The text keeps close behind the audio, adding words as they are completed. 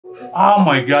Oh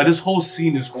my god, this whole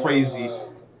scene is crazy.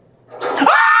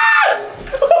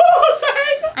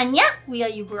 Anya, we are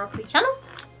Yaboyrocklee channel.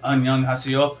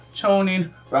 안녕하세요.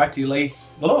 초nin 락딜레이.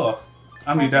 Oh,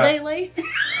 I mean that.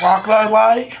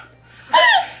 Rocklee.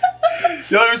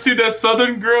 Y'all ever see that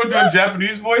Southern girl doing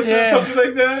Japanese voice or something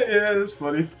like that? Yeah, that's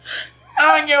funny.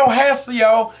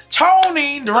 안녕하세요.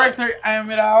 초nin director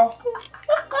Amidal.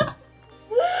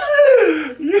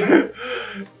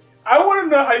 I want to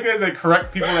know how you guys like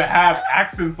correct people that have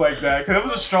accents like that, because it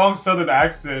was a strong Southern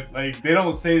accent. Like they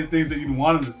don't say the things that you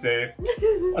want them to say.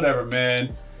 Whatever, man.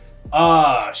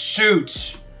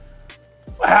 Shoot.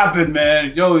 What happened,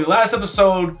 man? Yo, last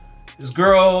episode, he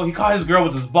caught his girl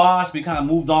with his boss. We kind of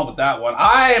moved on with that one.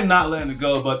 I am not letting it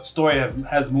go, but the story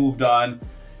has moved on.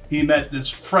 He met this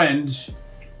friend,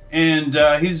 and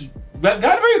he's got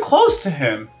very close to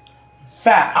him.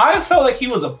 Fast. I felt like he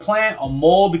was a plant, a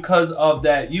mole, because of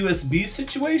that USB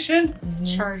situation.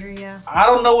 Charger, yeah. I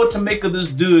don't know what to make of this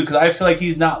dude, because I feel like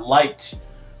he's not liked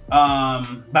by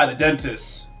the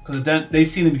dentist. Because they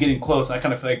seem to be getting close. And I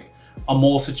kind of feel like a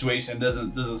mole situation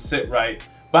doesn't sit right.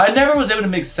 But I never was able to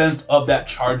make sense of that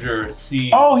charger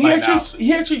scene. Oh, he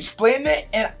actually explained it,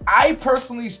 and I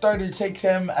personally started to take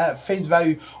him at face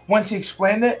value once he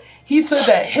explained it. He said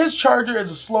that his charger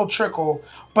is a slow trickle,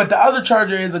 but the other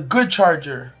charger is a good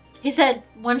charger. He said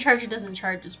one charger doesn't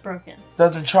charge, it's broken.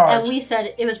 Doesn't charge. And we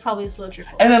said it was probably a slow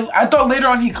trickle. And then I thought later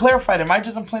on he clarified. Am I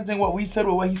just implanting what we said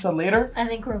with what he said later? I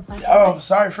think we're implanting. Oh,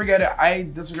 sorry, forget it. I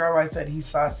disregard what I said. He's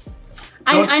sus.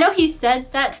 I know he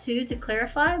said that too to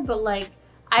clarify, but like,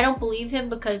 I don't believe him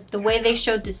because the way they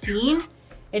showed the scene,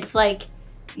 it's like,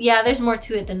 yeah, there's more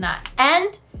to it than that.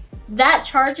 And that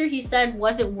charger, he said,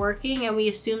 wasn't working, and we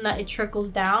assumed that it trickles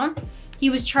down. He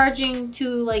was charging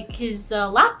to like his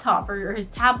laptop or his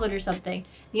tablet or something.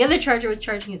 The other charger was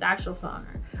charging his actual phone.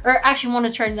 Or actually one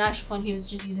was charging the actual phone, he was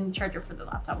just using the charger for the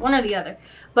laptop. One or the other.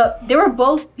 But they were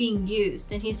both being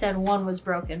used, and he said one was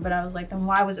broken, but I was like, then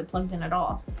why was it plugged in at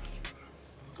all?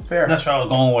 Fair. That's where I was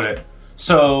going with it.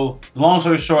 So, long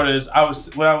story short is, what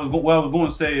I was going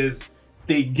to say is,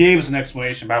 they gave us an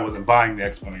explanation, but I wasn't buying the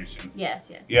explanation.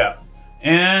 Yes. Yeah.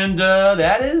 And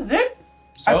that is it.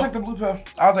 So, I took the blue pill.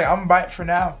 I was like, I'm gonna buy it for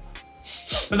now.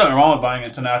 There's nothing wrong with buying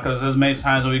it to now, because there's many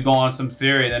times when we go on some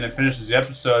theory and then it finishes the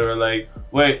episode, we're like,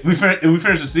 wait, we finished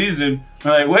the season,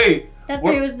 we're like, wait. That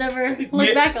theory was never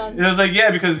looked back on. And it was like,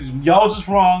 yeah, because y'all was just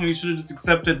wrong and you should have just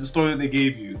accepted the story that they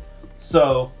gave you.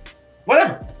 So,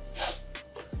 whatever.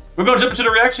 We're going to jump into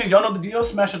the reaction. Y'all know the deal.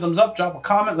 Smash a thumbs up, drop a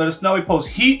comment, let us know. We post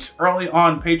heat early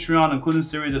on Patreon, including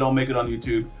series that don't make it on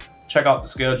YouTube. Check out the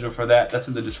schedule for that. That's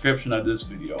in the description of this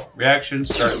video. Reaction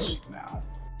starts now.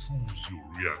 Choose your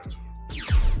reactor.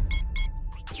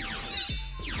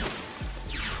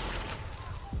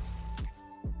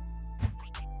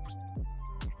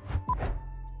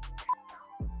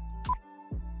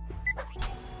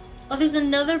 Oh, there's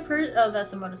another person. Oh,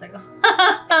 that's a motorcycle.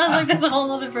 I was like, there's a whole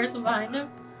other person behind him.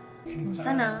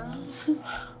 Sana.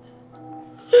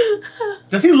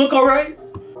 Does he look alright?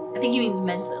 I think he means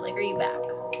mentally. Like, are you back?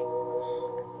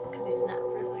 Because he snapped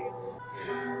for a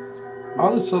second. All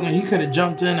of a sudden, he could have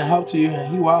jumped in and helped you,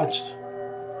 and he watched.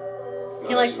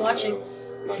 He likes watching.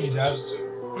 He does.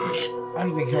 I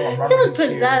don't think he'll remember. He looks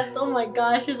possessed. Oh my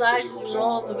gosh, his eyes just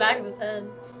roll on the back of his head.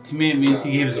 To me, it means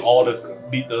he gave his all to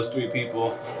beat those 3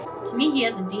 people. To me, he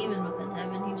has a demon within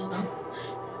him, and he just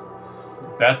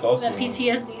That's also that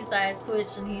PTSD side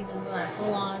switched, and he just went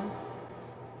full on.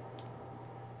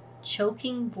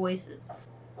 Choking voices.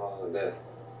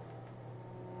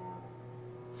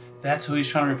 That's who he's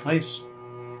trying to replace.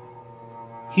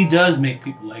 He does make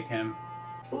people like him.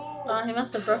 Oh, he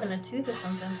must have broken a tooth or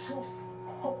something.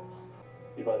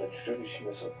 입안에 주름이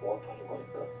심해서 봉합하는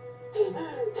거니까.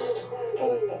 다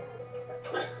됐다.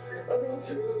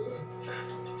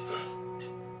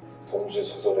 범죄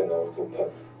소설에 나온 도판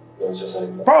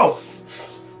연쇄살인마.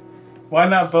 Both. Why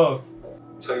not both?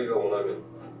 자기가 원하면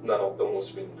난 어떤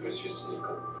모습이든 될 수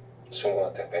있으니까.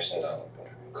 친구한테 배신당하고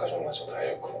가족마저 다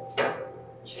잃고.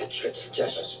 이 새끼가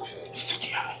진짜시다시피. 이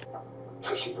새끼야.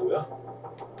 당신 뭐야?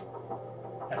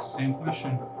 That's the same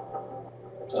question.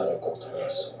 나를 꼭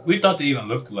닮았어. We thought they even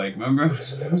looked alike, remember?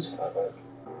 그래서 내가 생각을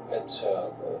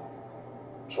해체하고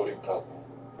조립하고.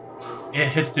 It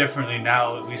hits differently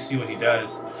now that we see what he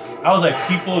does. I was like,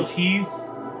 people, teeth,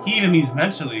 he even means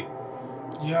mentally.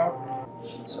 Yeah.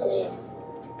 자기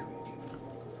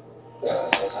내가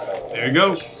새 사람을. There you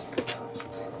go.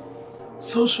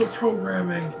 Social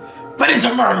programming, but it's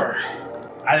a murder.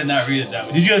 I did not read it that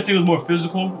way. Did you guys think it was more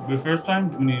physical the first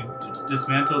time when you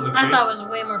dismantled the crate? I thought it was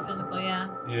way more physical, yeah.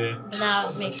 Yeah. But now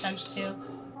it makes sense too.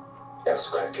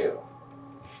 약속할게요.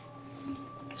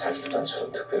 자기도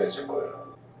나처럼 특별해질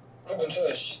거예요. 그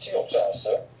근처에 CCTV 없지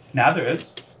않았어요? Now there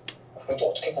is. 그것도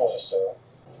어떻게 구하셨어요?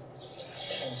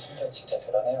 팀 선배 진짜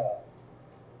대단해요.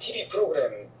 TV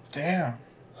프로그램 Damn.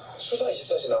 수사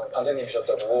 24시 나온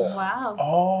반장님이셨다고. Wow.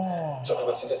 Oh. 저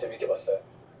그거 진짜 재밌게 봤어요.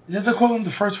 Is that the equivalent to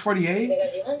the first 48? 내가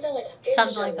네 환상을 닿게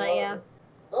Something like that, yeah.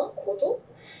 어? 고독?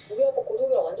 우리 아빠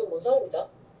고독이랑 완전 먼 사람이다.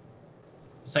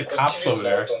 It's like cops over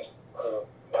there. 그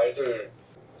말들.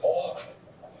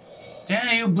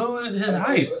 Damn, you blew his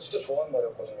height. 제가 진짜 좋아하는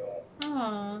말이었거든요.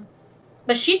 Aww.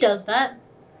 But she does that.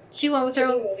 She went with her.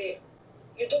 선생님 우리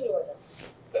율동 좀 하자.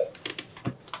 네?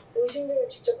 의심되면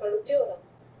직접 발로 뛰어라.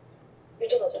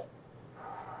 율동하자.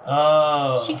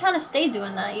 She kind of stayed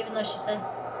doing that, even though she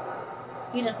says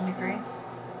he doesn't agree.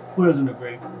 Who doesn't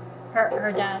agree?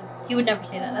 Her dad. He would never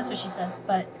say that. That's what she says.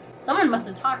 But someone must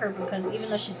have taught her because even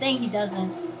though she's saying he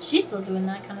doesn't, she's still doing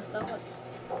that kind of stuff.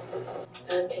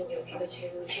 나한텐 여기가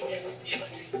제일 의심되는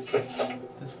곳이거든.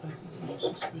 This place is the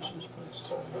most suspicious place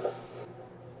to me.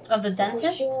 Of the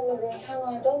dentist? 시원으로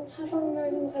향하던 차선열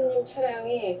형사님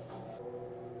차량이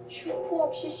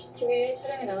슈퍼업 CCTV에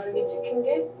차량이 나가는 게 찍힌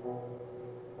게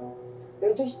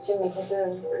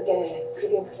 12시쯤이거든.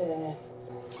 그게 그래.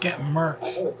 Get murked.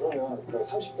 선배 그러면 그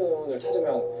 30분을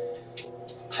찾으면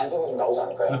단서가 좀 나오지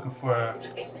않을까요? Looking for.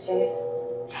 그렇겠지.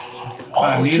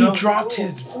 Oh, he Needle? dropped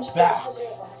his 30분 box.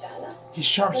 찾으려고 하지 않아? His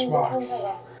sharps 현직 box.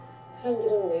 형사가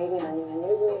사람들은 내일이 아니면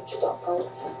 1분 1초도 아까운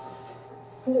거야.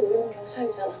 근데 우리는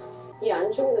경찰이잖아. 이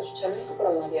안쪽에다 주차를 했을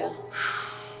거란 말이야.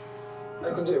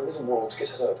 아니 근데 여기서 뭘 어떻게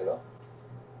찾아야 돼요?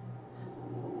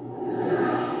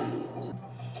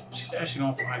 She's actually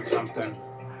gonna find something.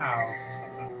 How?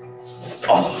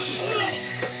 Oh.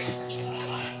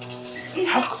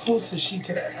 How close is she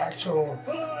to the actual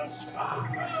spot?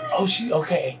 Oh, she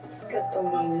okay.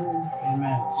 그랬더니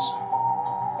Immense.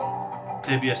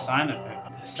 There'd be a sign of it.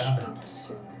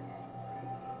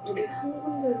 우리 한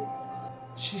군데로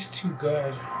She's too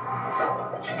good.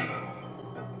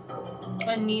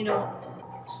 A needle.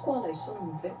 수고 하나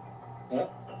있었는데? 응?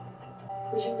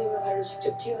 의심되면 발로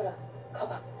직접 뛰어라.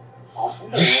 가봐. 아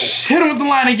선배. Hit him with the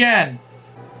line again.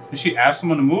 Did she ask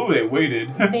someone to move? They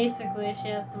waited. Basically,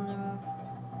 she asked them to move.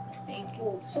 Thank you.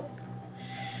 뭐 없어?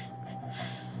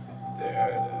 There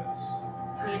it is.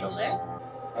 Needle there.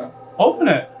 Open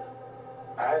it.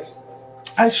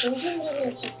 아이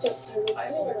의심되면 직접 발로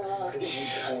뛰어라. 그게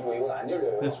문제가 아니고 이건 안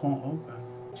열려요. This won't open.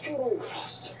 어떻게 열어 이거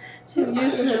진짜. She's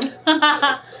using him.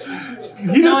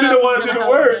 He just didn't want to do the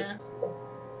work. Yeah.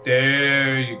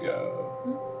 There you go.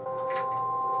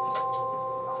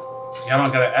 Y'all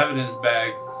don't got an evidence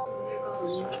bag.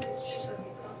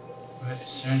 But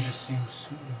syringe seems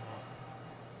suitable.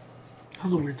 That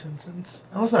was a weird sentence.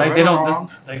 Unless I Like read they it don't.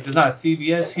 wrong. There's not a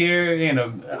CVS here. Ain't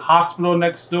a hospital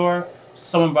next door.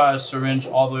 Someone bought a syringe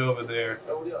all the way over there,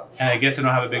 and I guess they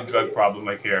don't have a big drug problem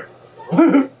like here.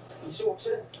 Wait,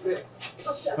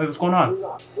 what's going on?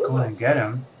 Go in and get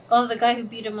him. Oh, the guy who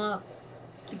beat him up.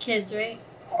 The kids, right?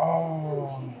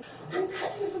 Oh.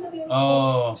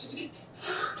 Oh,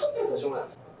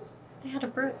 They had a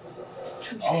bird.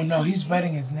 Oh no, he's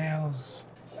biting his nails.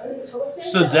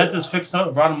 so the dentist fixed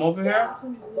up, brought him over here.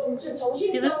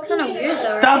 He looks kind of weird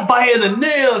though. Stop biting the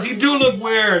nails. You do look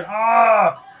weird.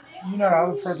 Ah. You know the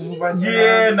other person who bites his Yeah,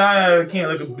 nails? nah, I can't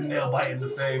look a nail biting the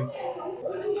same.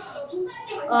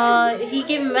 He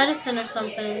gave him medicine or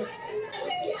something.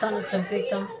 His son is the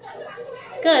victim.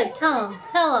 Good, tell him.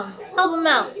 Help him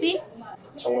out, see?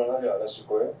 정말 합의 안 하실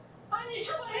거예요?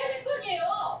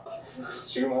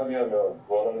 지금 합의하면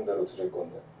원하는 대로 드릴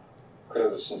건데.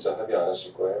 그래도 진짜 합의 안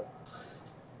하실 거예요?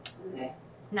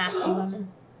 Nasty women.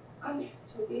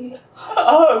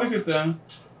 Oh, look at them.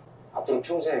 앞으로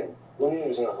평생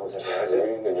은인으로 생각하고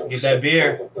살아요. Get that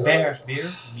beer.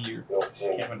 Beer. 역시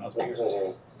Can't pronounce 외교 beer.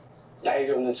 선생님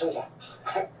날개 없는 천사.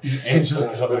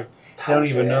 Angels color. They don't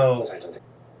even know. 살던데.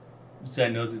 This guy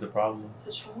knows he's a problem.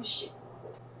 정우 씨,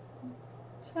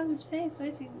 Look at his face. Why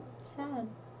is he sad?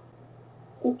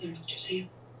 꼭 연락 주세요.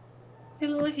 He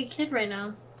looks like a kid right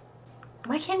now.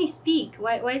 Why can't he speak?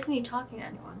 Why isn't he talking to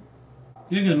anyone?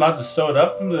 You think his mouth is sewed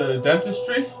up from the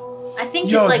dentistry? I think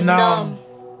Yo, it's like it's numb. numb.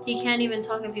 He can't even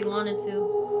talk if he wanted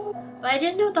to. But I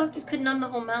didn't know doctors could numb the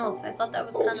whole mouth. I thought that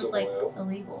was kind of like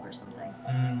illegal or something.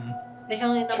 They can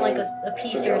only numb like a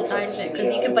piece or a side of it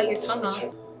because you could bite your tongue off.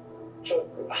 저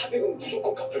합의금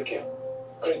무조건 갚을게요.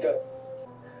 그러니까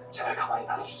제발 가만히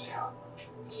놔둬주세요.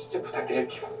 진짜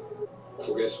부탁드릴게요.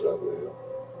 구개수라고 해요.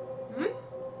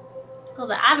 Oh,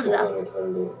 the Adam's apple. 동안에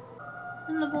다른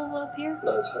Isn't the vulva up here?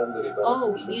 난 사람들이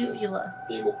Oh, 말하는 소재, uvula.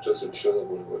 이 목젖을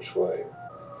들여다보는 걸 좋아해요.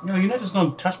 You know, you're not just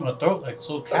gonna touch my throat like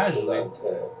so 앞으로 casually.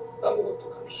 나한테 아무것도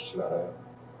감추지 말아요.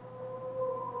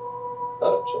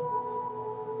 알았죠?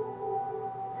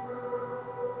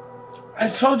 I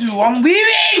told you I'm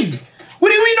leaving. What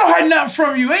do you mean don't hide nothing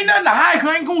from you? Ain't nothing to hide because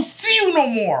I ain't gonna see you no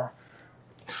more.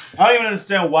 I don't even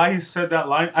understand why he said that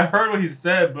line. I heard what he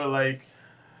said, but like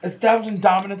establishing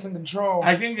dominance and control.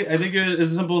 I think it's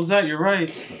as simple as that. You're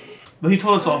right. But he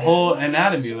told us a whole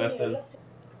anatomy lesson.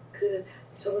 그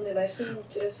저번에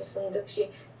말씀드렸었는데 혹시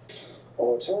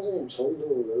최영선님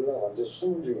저희도 연락 안 돼서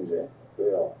수능 중인데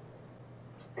왜요?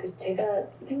 그 제가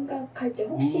생각할 때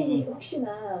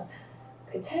혹시나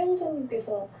그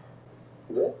차영선님께서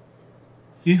네?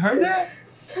 You heard that?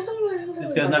 차성렬 형사님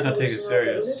This guy's not gonna take it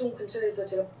serious. 은혜동 근처에서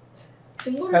제가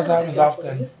증거를 That happens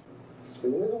often.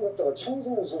 은혜동 갔다가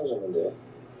차영선을 사라졌는데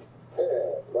네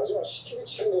마지막 CCTV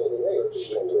찍힌 거거든요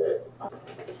 12시 정도에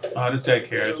Oh, this guy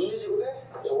cares.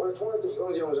 저번에 통화했던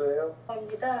이광재 형사예요?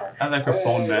 합니다. I like her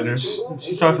phone manners.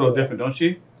 She talks a little different, don't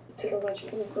she?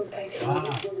 들어가지고 그걸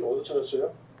알죠. 수업이 어디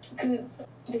찾았어요?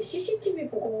 그 CCTV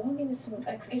보고 확인했습니다.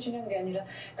 아니 그게 중요한 게 아니라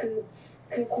그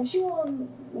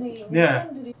고시원에 있는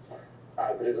사람들이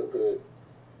그래서 그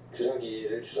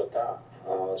주사기를 주셨다.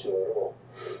 정말로.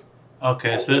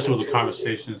 Okay, so this is where the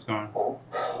conversation is going.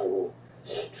 아이고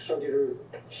주사기를.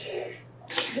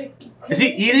 Is he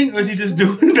eating or is he just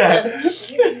doing that?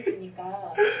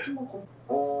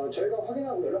 저희가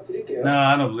확인하고 연락 드릴게요. No,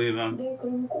 I don't believe him. 네,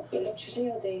 그럼 꼭 연락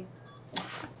주세요. 네.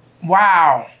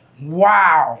 Wow.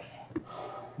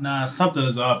 Nah, something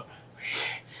is up.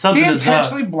 Is Something he is up.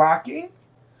 intentionally blocking?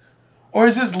 Or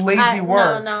is this lazy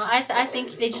work? No. I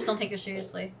think they just don't take her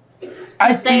seriously.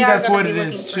 I They think are that's gonna what be it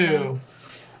is looking for him. too.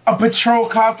 A patrol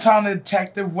cop telling a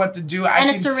detective what to do.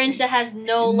 And a syringe that has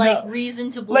no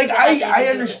reason to believe. Like I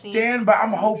understand, but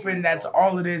I'm hoping that's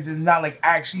all it is not like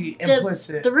actually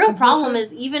implicit. The real problem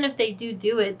is even if they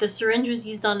do it, the syringe was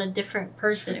used on a different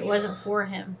person. It wasn't for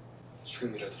him.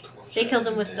 They killed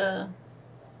him with the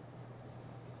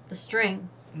string.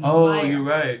 Oh, Wire. you're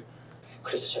right.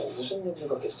 그래서 제가 무슨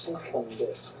냄새가 계속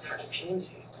생각해봤는데 그게 피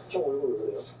냄새예요. 형 얼굴 왜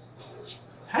그래요?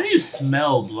 How do you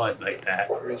smell blood like that?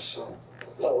 몰랐어.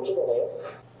 나 어쩌다 봐요?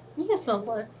 You can smell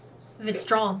blood. If it's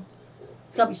strong.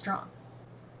 It's gotta be strong.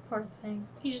 Poor thing.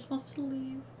 He just wants to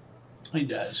leave. He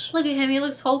does. Look at him. He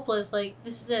looks hopeless. Like,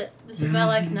 this is it. This is my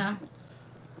life now.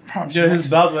 Yeah, his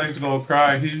dog likes to go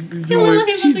cry. He's He doing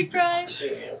looks like he's about to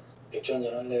cry. 맥주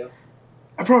한잔 할래요?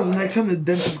 I promise the next time the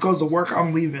dentist goes to work,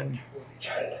 I'm leaving.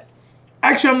 잘해.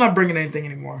 Actually, I'm not bringing anything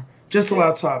anymore. Just a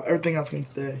laptop. Everything else can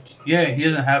stay. Yeah, he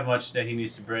doesn't have much that he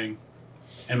needs to bring,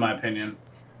 in my opinion.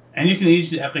 And you can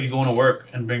easily act like you're going to work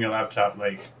and bring your laptop,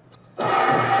 like. The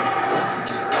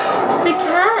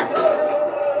cat.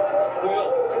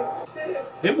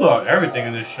 They blow out everything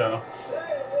in this show.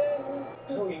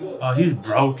 Oh, he's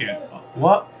broken.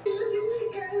 What?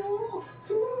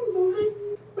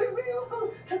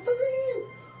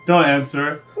 Don't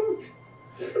answer.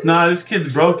 Nah, this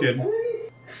kid's broken.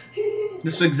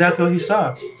 This is exactly what he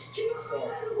saw. These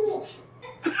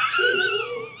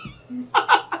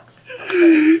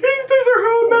things are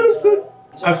real medicine.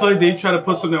 I feel like they try to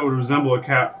put something that would resemble a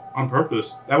cat on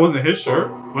purpose. That wasn't his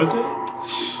shirt, was it?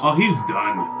 Oh, he's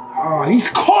done. Oh, he's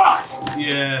caught!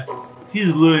 Yeah,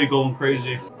 he's literally going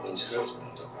crazy.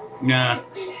 Nah.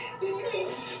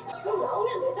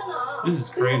 This is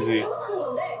crazy.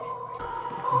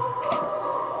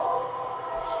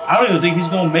 I don't even think he's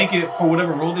gonna make it for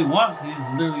whatever role they want. He's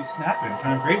literally snapping,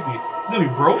 turning crazy. He's gonna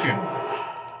be broken.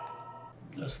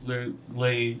 Just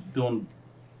literally doing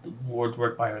the Lord's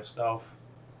work by herself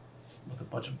with a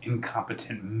bunch of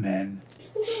incompetent men.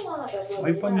 Why are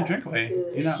you putting your drink away?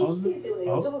 You're not old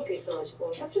enough? Oh.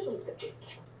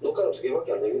 녹화는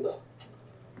 2개밖에 안 되긴다.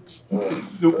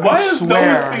 Why does no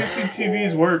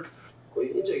CCTVs work? 거의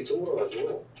인적이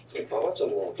드물어가지고 봐봤자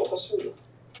뭐 똑같습니다.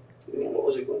 뭐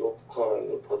어제 그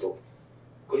녹화하는 걸 봐도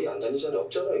거의 안 다니잖아요.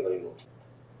 없잖아요, 거의 뭐.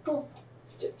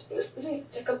 선생님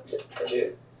잠깐.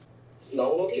 예.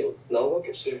 나무밖에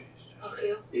없어요. 아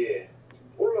그래요? 예.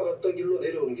 올라갔다 길로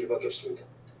내려오는 길밖에 없습니다.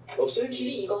 없어요?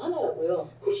 길이 이거 하나라고요?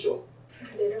 그렇죠.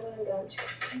 내려가는 게 아직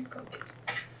없으니까.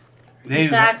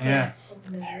 Exactly. Yeah.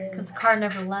 Because the car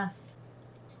never left.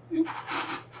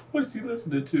 What is he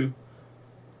listening to?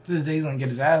 This day's gonna get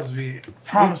his ass beat.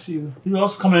 Promise you. He's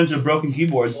also coming into a broken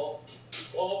keyboard.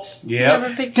 Yeah.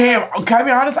 Never picked Damn, can I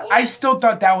be honest? I still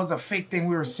thought that was a fake thing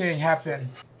we were seeing happen.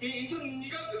 Is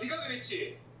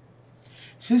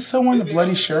this someone in a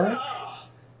bloody shirt?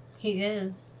 He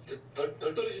is.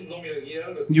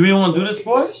 You really want to do this,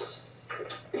 boy?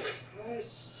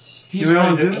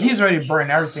 He's ready to burn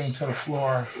everything to the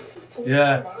floor.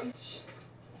 Yeah.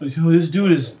 Yo, this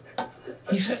dude is.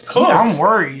 I'm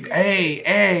worried.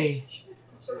 Hey.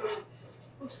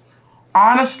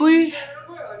 Honestly,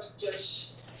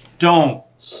 Don't.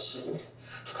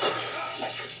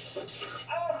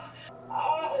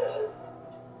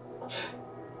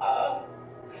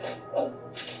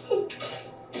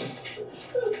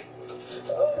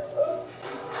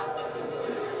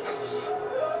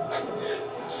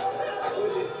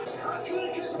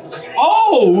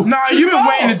 Oh! Nah, you've been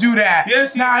waiting to do that.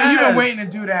 Yes, you've been waiting to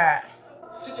do that.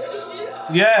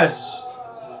 Yes.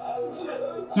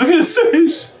 Look at his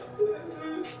face.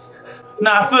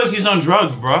 Nah, I feel like he's on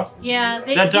drugs, bro. Yeah.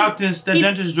 That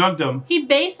dentist drugged him. He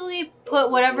basically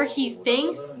put whatever he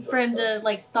thinks for him to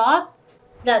like stop,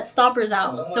 that stopper's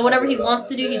out. So whatever he wants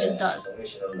to do, he just does.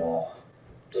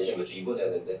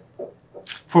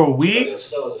 For a week? This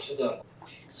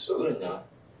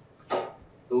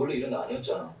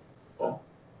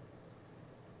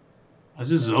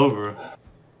is over.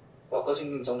 아까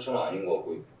생긴 상처는 아닌 거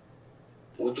같고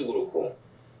옷도 그렇고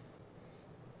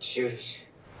지우지.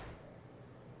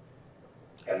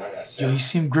 Yo, you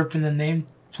see him gripping the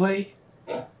nameplate?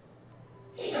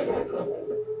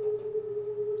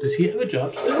 Does he have a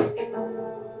job still?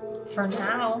 For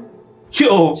now.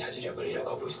 Yo! 자지력을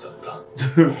잃어가고 있었다.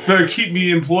 Better keep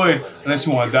me employed unless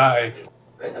you want to die.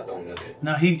 회사 동료들.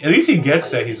 Nah, at least he gets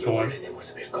that he's going. 내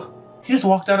모습일까? He just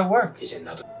walked out of work. 이제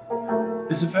나도.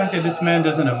 It's the fact that this man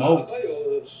doesn't emote.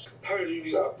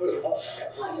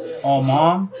 Oh,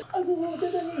 mom?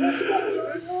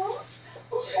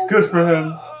 Good for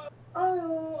him.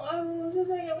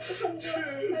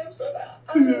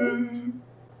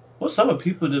 What's up with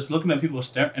people just looking at people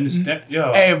staring and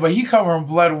yo? Hey, but he covering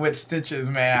blood with stitches,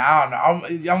 man. I don't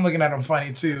know. I'm looking at him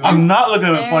funny too. I'm not looking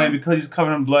at him funny because he's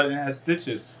covered in blood and has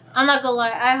stitches. I'm not gonna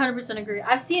lie, I 100% agree.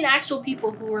 I've seen actual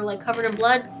people who were like covered in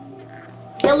blood.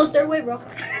 They'll look their way, bro.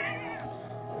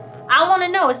 I want to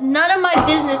know. It's none of my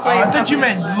business. I thought you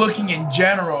meant looking in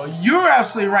general. You're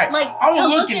absolutely right. Like, I will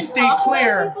look and stay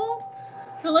clear.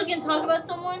 To look and talk about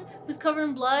someone who's covered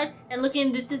in blood and looking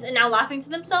in distance and now laughing to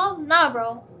themselves? Nah,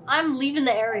 bro. I'm leaving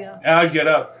the area. I'll get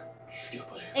up.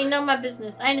 Ain't none of my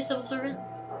business. I ain't a civil servant.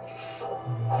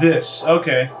 This,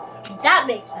 okay. That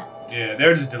makes sense. Yeah,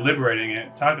 they're just deliberating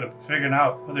it, figuring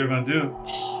out what they were gonna do.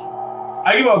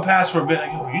 I give him a pass for a bit,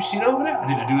 like, yo, you see that over there? I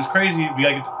didn't do this crazy. We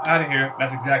gotta get out of here.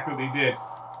 That's exactly what they did.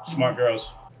 Smart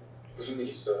girls. 무슨 일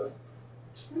있어요?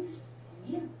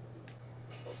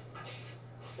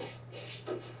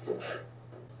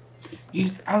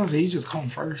 I was like, you just come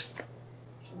first.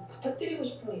 좀 부탁드리고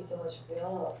싶은 게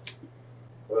있어가지고요.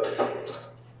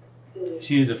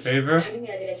 She needs a favor. 다름이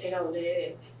아니라 제가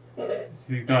오늘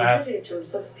She's gonna ask. 안사를 좀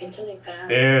써도 괜찮을까?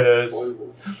 There it is.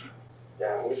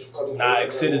 야, 우리 조카도 Nah,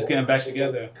 Exit is getting back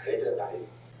together. 달리들은 달리.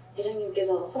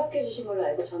 회장님께서 허락해 주신 걸로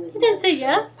알고 저는 He didn't say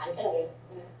yes. 반차를.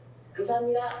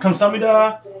 감사합니다.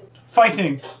 감사합니다.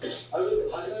 Fighting.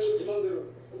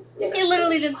 He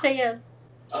literally didn't say yes.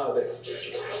 아, 네.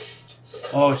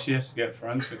 Oh, she has to get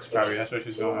forensics, probably. That's where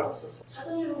she's going.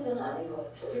 사전 형사는 아닌 것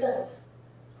같아요. 일단 하자.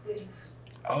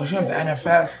 Oh, she went to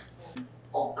NFS.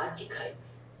 안티카이.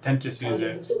 Dentist use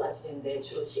it. 국소 마취제인데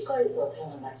주로 치과에서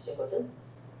사용한 마취제거든.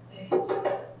 네.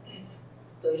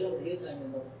 너 이런 위에서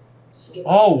알면 너 지게.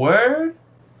 Oh, word?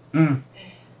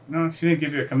 No, she didn't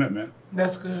give you a commitment.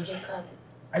 That's good.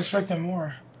 I expected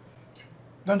more.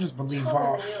 Don't just believe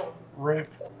off. Rip.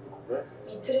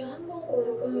 이틀에 한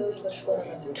번꼴로 고양이가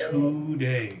죽어나갔는데 2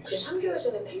 days. 3개월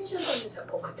전에 펜션 잡는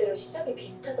사건 그때랑 시작이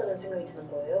비슷하다는 생각이 드는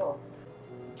거예요.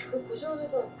 그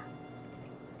고시원에서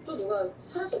또 누가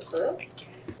사라졌어요?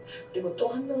 그리고 또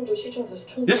한 명도 실종해서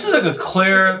총. This is like a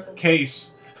clear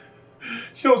case.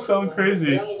 She don't sound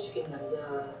crazy. 고양이 죽인 남자.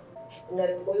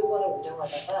 옛날에 보육원을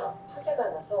운영하다가 화재가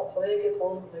나서 거액의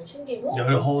보험금을 챙긴 후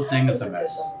The whole thing is a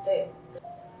mess.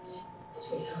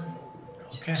 좀 이상한데.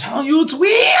 Okay. Telling you it's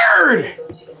weird.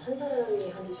 너 지금 한 사람이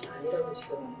한 짓이 아니라고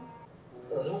지금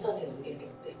너 형사한테 넘기는 게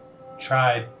어때?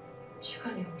 Tried.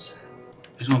 시간이 없어요.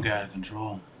 It's gonna get out of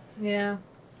control. Yeah.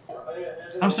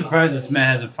 I'm surprised this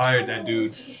man hasn't fired that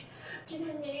dude.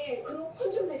 기사님, 그럼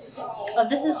혼 좀 내주세요. Oh,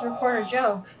 this is reporter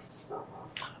Joe.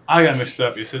 I got mixed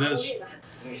up. Yes, it is.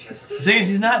 The thing is,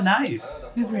 he's not nice.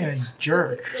 He's being a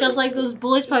jerk. Just like those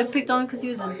bullies probably picked on him because he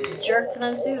was a jerk to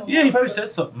them too. Yeah, he probably said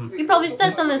something. He probably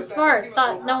said something smart,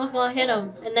 thought no one's gonna hit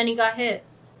him, and then he got hit.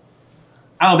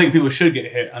 I don't think people should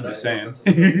get hit. I'm just saying.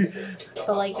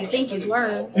 But like, you think you'd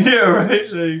learn. Yeah,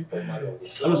 right. Like,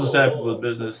 I'm just sad people's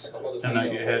business and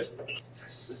not get hit.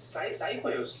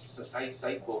 사이코예요,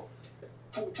 사이코.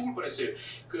 죽을 뻔했어요.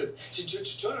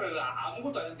 저는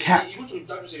아무것도 안 했는데 이것 좀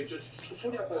따주세요. 저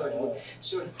손이 아파가지고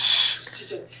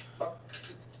진짜 막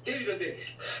때리는데.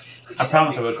 I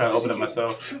promise I would try to open it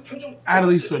myself. I at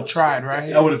least would have tried,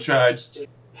 right? I would have tried.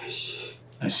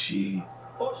 She.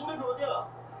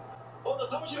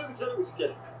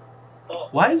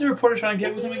 Why is the reporter trying to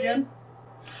get with him again?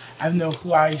 I know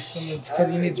who I assume it's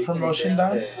because he needs promotion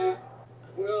done.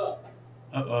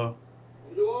 Uh-oh.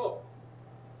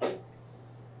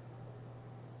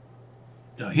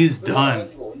 Yo, he's done.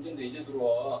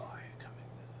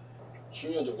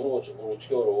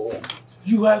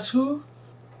 You ask who?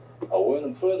 아,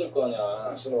 오해는 풀어야 될 거 아니야.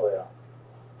 무슨 오해야?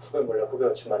 후배 몰래 후배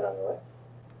여친 만나는 거야?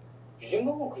 이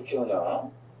생각만 그렇게 하냐?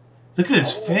 Look at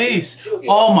his face.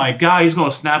 Oh my god, he's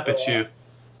gonna snap at you.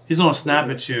 He's gonna snap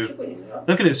at you.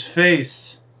 Look at his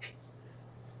face.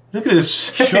 Look at his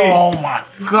face. Oh my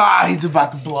god, he's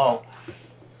about to blow.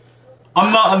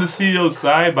 I'm not on the CEO's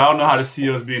side, but I don't know how the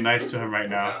CEO is being nice to him right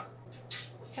now.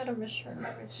 Got a mission and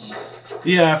everything.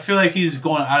 Yeah, I feel like he's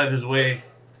going out of his way.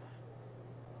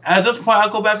 At this point,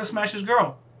 I'll go back and smash his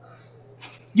girl.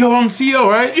 Yo, I'm CEO,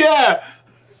 right? Yeah.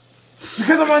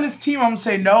 Because I'm on this team, I'm gonna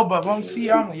say no, but if I'm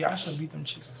CEO, I'm like, yeah, I should beat them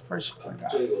chicks first shit I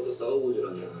got.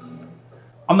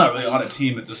 I'm not really on a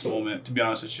team at this moment, to be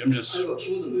honest with you. I'm just.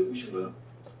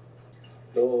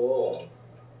 너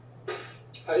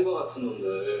하이버 같은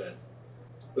놈들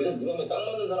왜냐 네 맘에 딱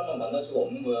맞는 사람만 만날 수가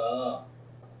없는 거야.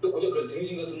 또 고작 그런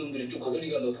등신 같은 놈들이 좀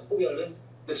거슬리게 너 탁보기 할래?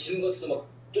 너 지는 것 같아서 막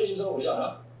쫀심 상하고 그러지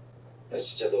않아? 야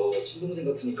진짜 너 친동생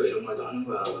같으니까 이런 말도 하는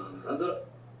거야. 한 사람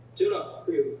지훈아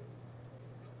여기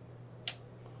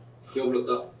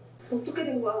불렀다. 어떻게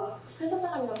된 거야? 회사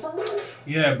사람이랑 싸운 거야?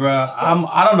 Yeah, bro.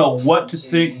 I don't know what to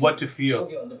think, what to feel.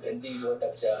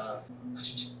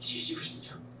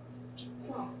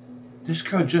 This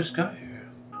girl just got here.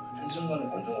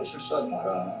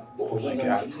 Oh my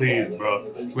god, please, bro.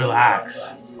 Relax.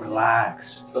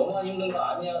 Relax.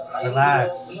 Relax.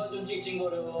 Relax.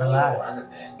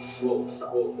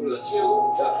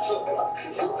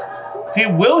 He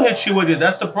will hit you with it.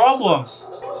 That's the problem.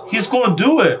 He's gonna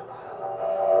do it.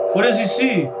 What does he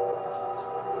see?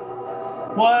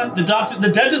 What? The doctor, the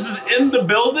dentist is in the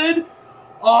building?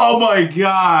 Oh my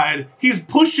god. He's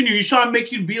pushing you. He's trying to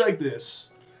make you be like this.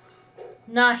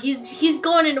 Nah, he's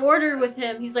going in order with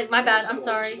him. He's like, my bad, I'm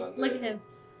sorry. Look at him.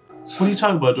 What are you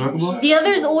talking about, Dorkable? The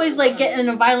others always like get in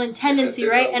a violent tendency,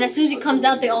 right? And as soon as he comes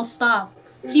out, they all stop.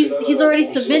 He's already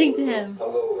submitting to him.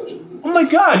 Oh my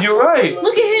god, you're right.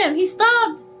 Look at him. He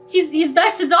stopped. He's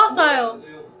back to docile.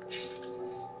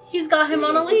 He's got him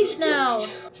on a leash now.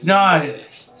 Nah,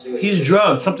 he's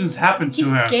drugged. Something's happened to He's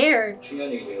him. scared.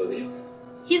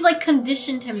 He's like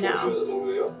conditioned him now.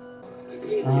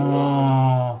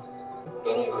 Oh.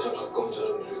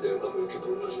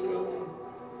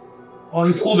 Oh,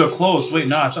 he pulled her close. Wait,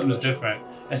 nah, something's different.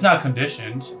 It's not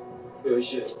conditioned.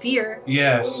 It's fear.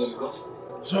 Yes.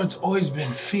 So it's always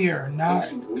been fear, not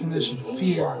conditioned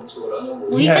fear.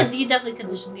 Well, Yes. he definitely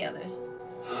conditioned the others.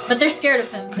 But they're scared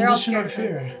of him. They're all Conditioned scared of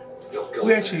him. fear.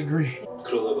 We actually agree.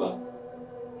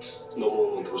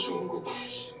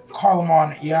 Call him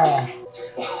on it, yeah.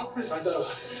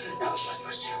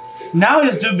 Now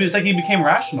his dude is like he became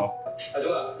rational.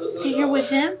 Stay here with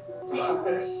him?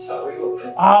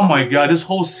 Oh my god, this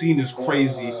whole scene is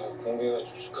crazy.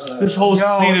 This whole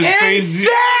scene is crazy.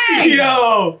 Insane!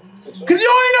 Yo! Cause you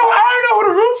only know I don't know who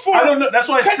to root for. I don't know. That's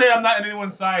why I say I'm not on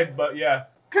anyone's side, but yeah.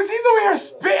 Cause he's over here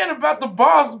spitting about the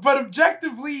boss, but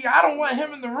objectively, I don't want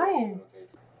him in the room.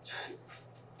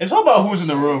 It's all about who's in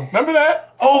the room. Remember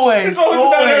that? Always, It's always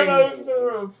about who's always. in the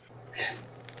room.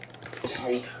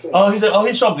 Oh, he's like, oh,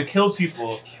 he showed up to kill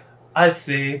people. I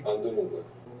see. 안 되는 거야.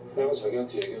 내가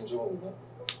자기한테 얘기한 적 없나?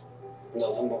 난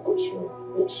한 번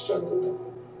꽂히면 놓치지 않는다.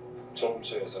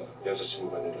 정체에서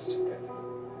여자친구가 내렸을 때.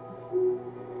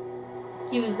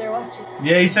 He was there watching.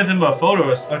 Yeah, he sent him a photo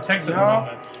or text at the Yeah.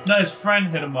 moment. No, his friend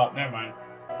hit him up. Never mind.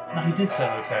 No, he did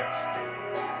send him a text.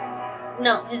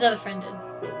 No, his other friend did.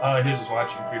 Oh, he was just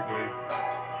watching creepily.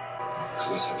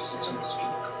 그게 자기 진짜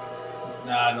모습이니까.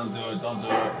 Nah, don't do it. Don't do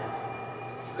it.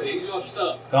 얘기 좀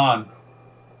합시다. Gone.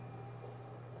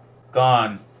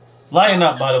 Gone. Lighten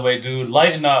up, by the way, dude.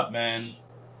 Lighten up, man.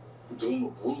 너는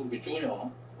뭐 그렇게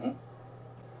쪼냐? 응?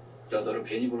 야, 너를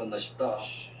괜히 불렀나 싶다.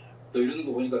 너 이러는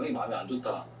거 보니까 형이 마음에 안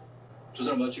좋다. 저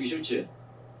사람 맞추기 싫지?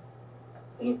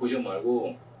 오늘 고시원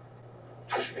말고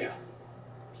조심해요.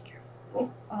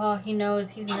 Oh, he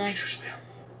knows he's next. 조심해요.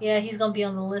 Yeah, he's gonna be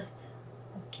on the list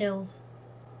of kills.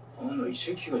 아, 나 이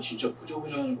새끼가 진짜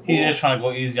보자보자 하는 거. He is trying to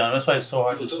go easy on him. That's why it's so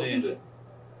hard to see.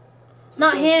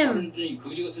 Not him.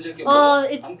 Oh,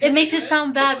 it makes it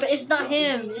sound bad, but it's not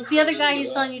him. It's the other guy he's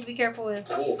telling you to be careful with.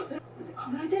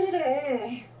 왜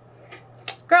때리래?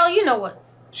 Girl, you know what?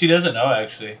 She doesn't know,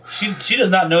 actually. She does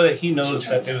not know that he knows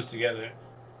that they was together.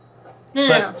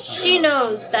 No. She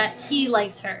knows that he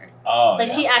likes her. Oh. Like,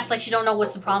 she acts like she don't know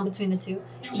what's the problem between the two.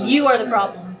 You are the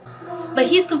problem. But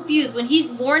he's confused. When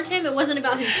he's warned him, it wasn't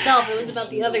about himself. It was about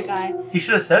the other guy. He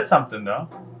should have said something though.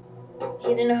 He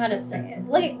didn't know how to say it.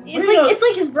 Like it's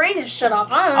like his brain is shut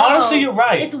off. I don't know. Honestly, you're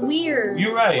right. It's weird.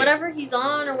 You're right. Whatever he's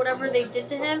on or whatever they did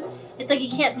to him, it's like he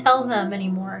can't tell them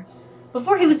anymore.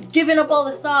 Before he was giving up all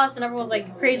the sauce and everyone was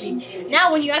like crazy.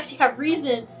 Now when you actually have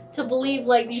reason to believe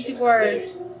like these people are,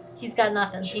 he's got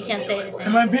nothing. He can't say anything.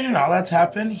 In my opinion, all that's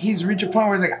happened. He's reached a point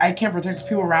where he's like, I can't protect the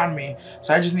people around me,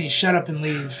 so I just need to shut up and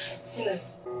leave.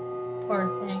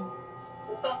 Poor thing.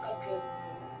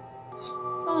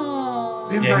 Oh.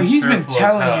 Baby, bro, he's been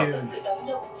telling you.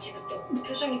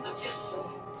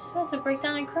 Just about to break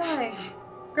down and cry.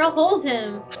 Girl, hold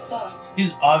him.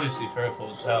 He's obviously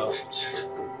fearful as hell.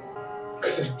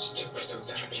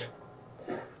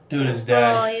 Dude is dead.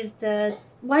 Oh, he's dead.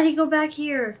 Why'd he go back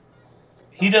here?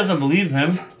 He doesn't believe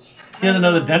him. He has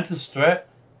another dentist threat.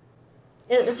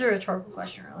 It's a rhetorical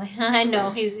question, really. I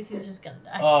know he's just gonna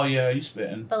die. Oh yeah, you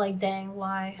spitting. But like, dang,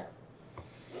 why?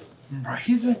 Bro,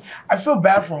 I feel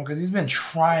bad for him because he's been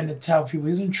trying to tell people.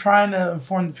 He's been trying to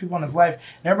inform the people in his life.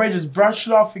 And everybody just brushed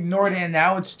it off, ignored it, and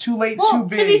now it's too late, too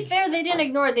big. To be fair, they didn't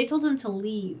ignore it. They told him to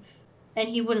leave. And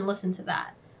he wouldn't listen to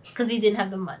that. Because he didn't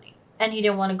have the money. And he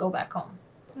didn't want to go back home.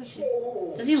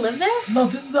 Does he live there? No,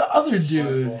 this is the other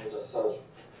dude.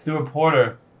 The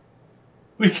reporter.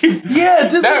 We keep. Yeah,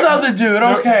 this is the other dude.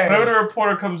 Okay. Whenever the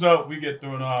reporter comes out, we get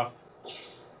thrown off.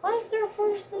 Why is the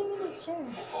reporter sitting in his chair?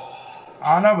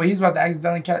 I don't know, but he's about to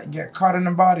accidentally get caught in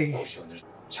a body.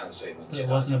 It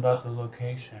wasn't about the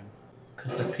location.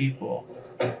 Because the people.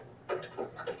 That's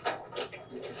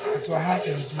what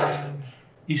happens, man.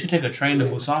 You should take a train to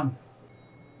Busan.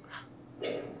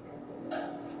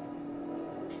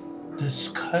 This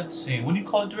cutscene. What do you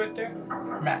call it, director?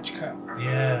 Match cut.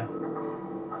 Yeah.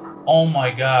 Oh my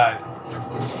god.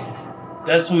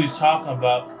 That's who he's talking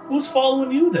about. Who's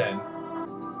following you then?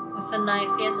 With a knife.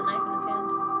 He has a knife in his hand.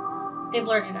 They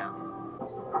blurred it out.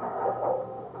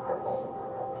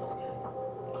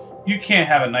 You can't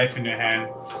have a knife in your hand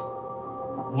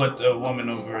with the woman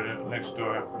over next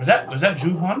door. Was that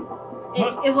Joo-hun?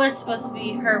 It was supposed to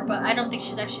be her, but I don't think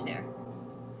she's actually there.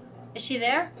 Is she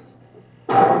there?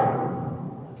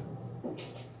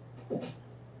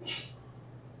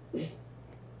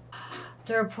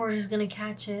 The reporter's gonna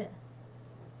catch it.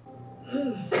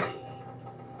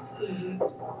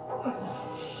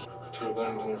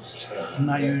 I'm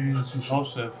not usually this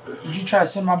impulsive. Did you try to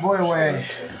send my boy away?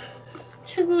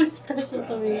 Who is special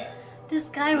to me? This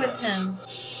guy with him.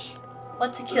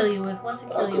 What to kill you with? What to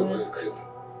kill you with?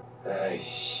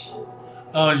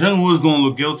 Jung Woo's gonna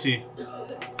look guilty.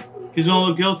 He's gonna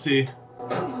look guilty.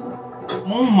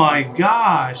 Oh my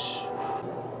gosh.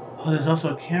 Oh, there's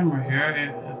also a camera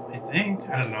here, I think.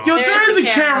 I don't know. Yo, there is a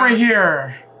camera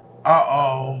here.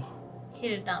 Uh-oh. He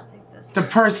did not pick this. The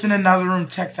person in the other room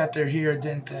texted that they're here,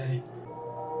 didn't they?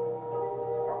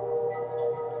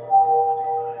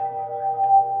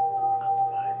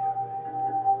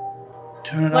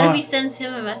 Turn it What on. if he sends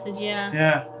him a message? Yeah.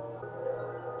 Yeah.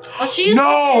 Oh, she's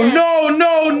No.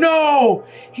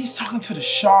 He's talking to the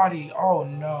shawty. Oh,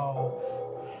 no.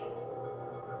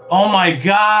 Oh my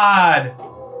god.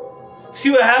 See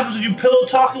what happens when you pillow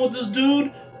talking with this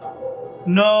dude?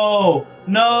 No.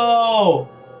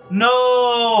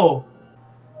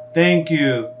 Thank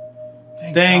you.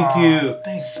 Thank you.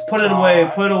 Put it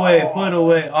away.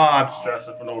 Oh, I'm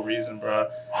stressing for no reason, bro.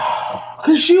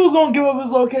 Because she was going to give up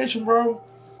his location, bro.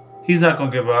 He's not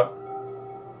going to give up.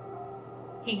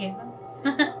 He gave up.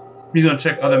 He's going to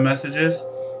check other messages.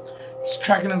 He's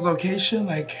tracking his location,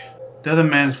 like... The other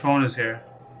man's phone is here.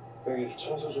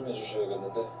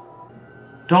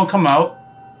 Don't come out.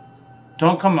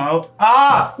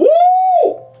 Ah! Woo!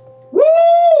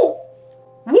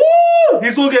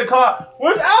 He's gonna get caught.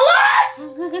 Where's Alex?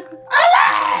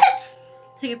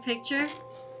 Take a picture.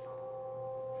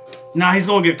 Nah, he's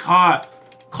gonna get caught.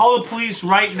 Call the police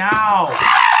right now.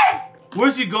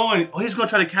 Where's he going? Oh, he's gonna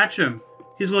try to catch him.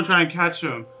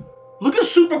 Look at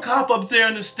Super Cop up there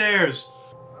in the stairs.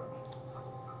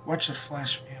 Watch the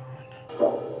flash be on.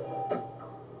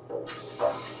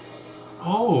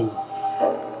 Oh.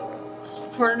 This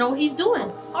reporter know what he's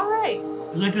doing. All right.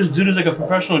 It's like this dude is like a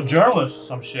professional journalist or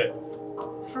some shit.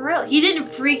 For real. He didn't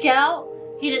freak out.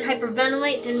 He didn't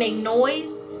hyperventilate. Didn't make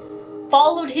noise.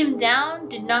 Followed him down.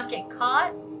 Did not get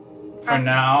caught. For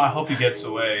now, I hope he gets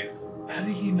away. How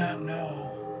did he not know?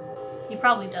 He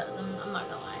probably does. I'm not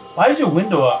gonna lie. Why is your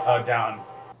window down?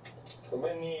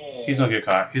 He's gonna get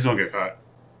caught.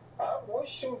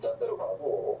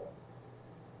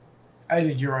 I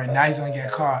think you're right. Now he's going to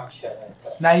get caught.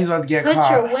 Now he's about to get caught. Put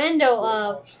your window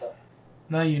up.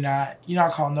 No, you're not. You're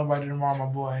not calling nobody tomorrow, my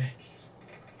boy.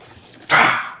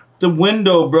 The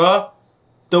window, bruh.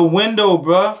 The window,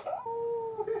 bruh.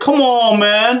 Come on,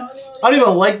 man. I don't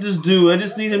even like this dude. I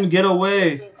just need him to get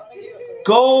away.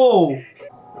 Go.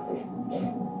 Oh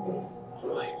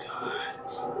my God.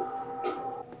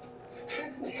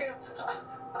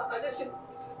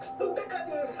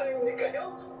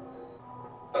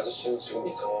 아저씨는 지금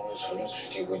이 상황을 전혀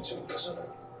즐기고 있지 못하잖아요.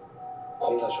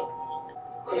 겁나죠?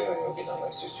 그래야 여기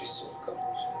남아있을 수 있으니까.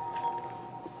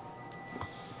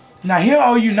 Now he'll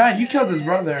owe you none. You killed his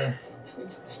brother.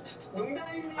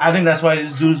 I think that's why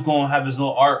this dude's gonna have his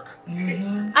little arc.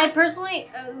 I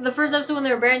personally, the first episode when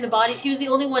they were burying the bodies, he was the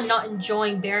only one not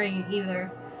enjoying burying it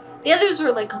either. The others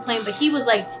were like complaining, but he was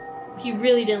like, he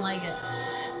really didn't like it.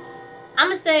 I'm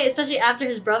gonna say, especially after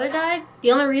his brother died,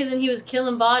 the only reason he was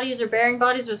killing bodies or burying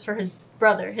bodies was for his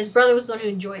brother. His brother was the one who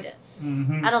enjoyed it.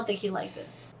 I don't think he liked it.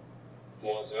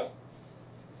 뭐 하세요?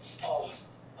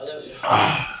 안녕하세요.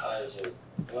 이제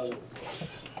그만 좀.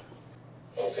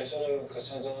 괜찮으면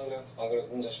같이 한잔 할래요? 안 그래도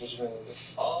혼자 심심했는데.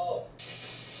 Oh,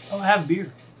 have beer.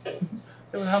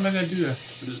 How am I gonna do that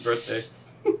for his birthday?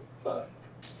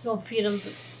 Gonna feed him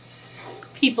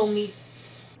people meat.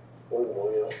 이거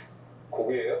뭐예요?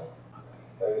 고기예요?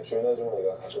 여기 주인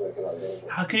아주머니가 가지고 이렇게 만들어줘.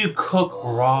 How can you cook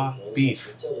raw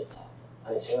beef? 진짜 좋다.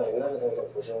 아니 제가 옛날에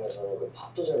살던 고시원에서는 그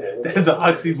밥도 잘 못. There's an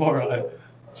oxymoron.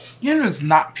 You know, it's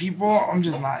not people. I'm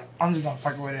just not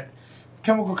fucking with it.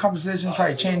 Chemical compositions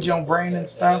probably change your own brain and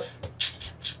stuff.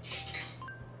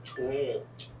 네.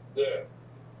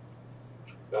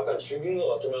 약간 죽인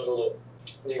것 같으면서도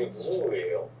근데 이게 무슨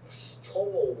부위예요?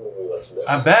 처음 먹어보는 부위 같은데.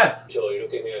 I bet. 저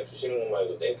이렇게 그냥 주시는 것만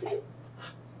해도 땡큐죠.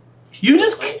 You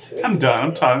just. I'm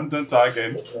done. I'm done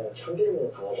talking. 보통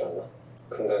참기름은 강하지 않나?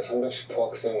 근데 310호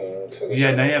학생은 되게.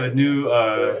 Yeah, now you have a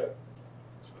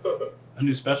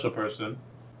new special person.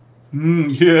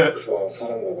 Yeah. 그럼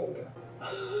사람 누군데?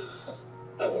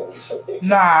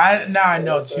 Now I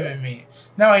know it's human meat.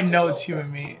 Now I know it's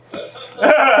human meat.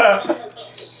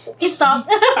 He stopped.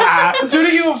 Do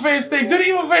the evil face thing. Do the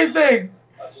evil face thing.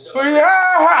 Where he's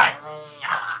like,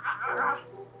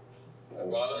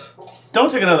 Don't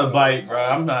take another bite, bro.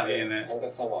 I'm not eating it. 근데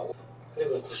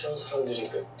그 고시원 사람들이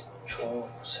그 저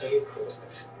세게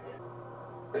부르거든요.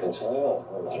 괜찮아요.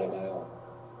 말해봐요.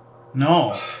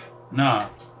 No. Nah.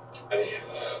 아니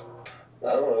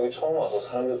나는 여기 처음 와서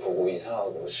사람들 보고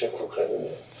이상하고 싫고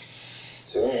그랬는데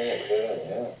지금은 그냥 그런 게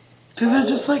아니에요. Because they're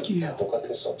just like you.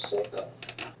 똑같을 수 없으니까.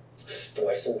 또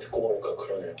말씀 듣고 보니까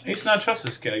그러네요. I used to not trust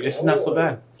this kid. I guess he's not so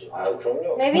bad. 아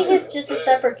그럼요. Maybe he's just a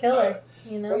separate killer,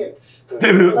 you know? This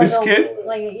kid?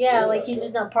 Like, yeah, like he's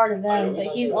just not part of them, but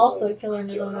he's also a killer in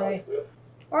his own right.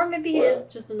 Or maybe he is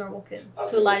just a normal kid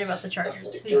who lied about the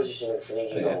chargers. 느껴지시는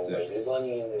분위기가 뭔가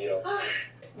일반인이랑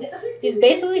He's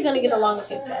basically gonna get along with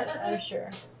these guys, I'm sure.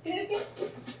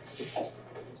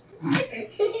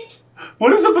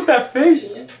 What is up with that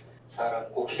face? 사람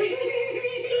고기.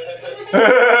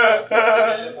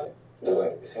 누가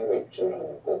이렇게 생각 입주를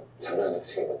하면 꼭 장난을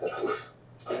치게 되더라고요.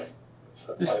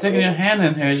 Just sticking your hand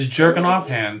in here, just jerking off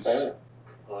hands.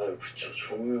 아유 그쵸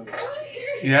좋으면.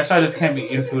 Yeah, that's why I just can't be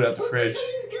eating food out the fridge.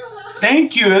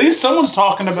 Thank you. At least someone's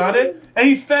talking about it, and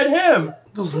he fed him.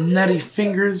 Those nutty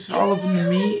fingers all over the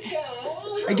meat.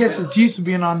 I guess it's used to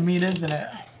being on meat, isn't it?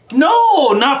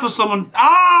 No, not for someone.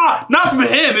 Not for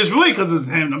him. It's really because it's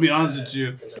him. I'll be honest with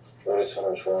you.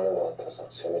 우리처럼 좋아하는 것 같아서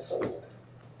재밌었는데.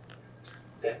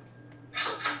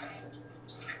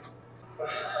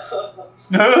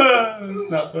 It's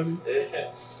not funny.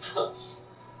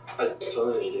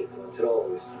 저는 이제 그만 들어가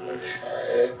보겠습니다.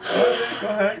 Go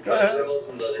ahead.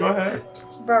 Go ahead.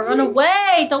 Bro, run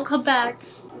away! Don't come back.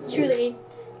 Truly,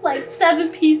 like 7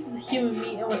 pieces of human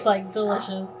meat. It was like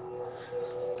delicious.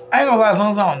 I ain't gonna lie, as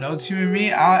long as I don't know it's human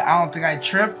meat, I don't think I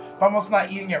trip. But I'm also not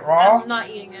eating it raw. I'm not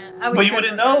eating it. I would But you trip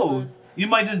wouldn't know. regardless. You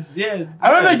might just, yeah. I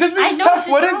remember like, this I meat's know tough.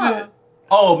 if What it's is raw. it?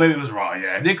 Oh, maybe it was raw,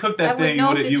 yeah. If they cooked that I would thing,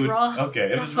 know if you it's would. raw.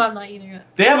 Okay. That's why I'm not eating it.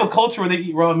 They have a culture where they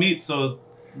eat raw meat, so.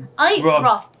 I'll eat Raw.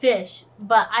 raw fish,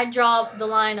 but I draw the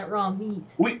line at raw meat.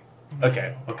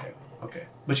 Okay.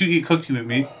 But you eat cooked human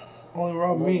meat. Only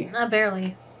raw meat. Not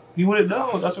barely. You wouldn't know.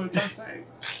 That's what I'm trying to say.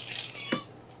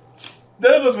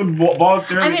 None of us would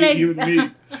voluntarily eat human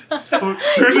meat.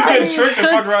 We're just getting tricked to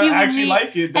fuck around and actually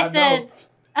like it. I said,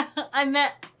 I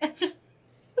meant.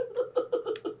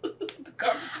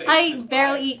 I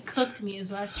barely eat cooked meat, is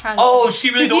what I was trying to say. Oh,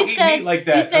 she really 'Cause don't eat meat like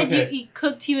that. You said Okay. you eat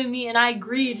cooked human meat, and I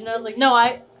agreed, and I was like, no,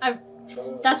 I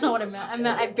that's not what I meant. I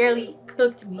meant I barely eat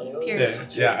cooked meat, period.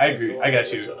 Yeah, I agree. I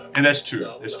got you. And that's true.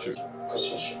 That's true.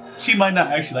 She might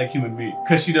not actually like human meat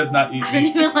because she does not eat I don't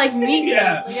meat. even like meat.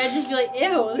 Yeah. Like, I'd just be like,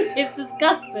 ew, this tastes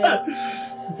disgusting.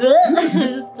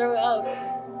 Just throw it out.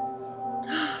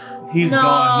 He's no,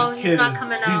 gone. This kid he's not is,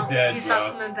 coming out. He's dead, He's bro.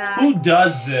 not coming back. Who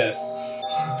does this?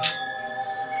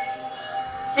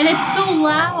 And it's so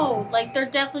loud. Like, they're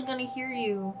definitely gonna hear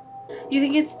you. You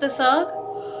think it's the thug?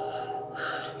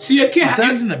 See, I can't. The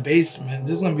thug's in the basement.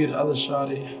 This is gonna be the other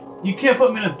shawty. You can't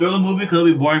put me in a thriller movie because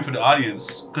it'll be boring for the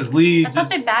audience. Because Lee I thought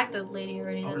they bagged the lady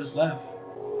already. Oh, just left.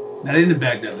 Now they didn't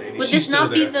bag that lady. Would She's this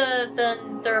not still be there.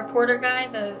 the reporter guy?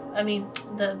 The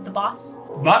boss?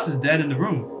 The boss is dead in the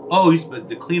room. Oh, but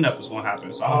the cleanup is gonna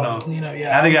happen. So I don't know. The cleanup,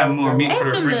 yeah. Now they got more meat for the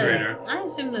assume refrigerator. I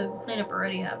assume the cleanup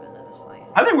already happened at this point.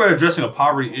 I think we're addressing a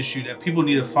poverty issue that people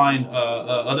need to find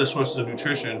other sources of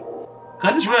nutrition.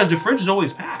 I just realized the fridge is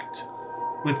always packed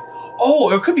with.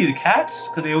 Oh, it could be the cats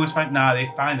because they always find. Nah, they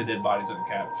find the dead bodies of the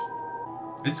cats.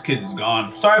 This kid is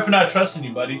gone. Sorry for not trusting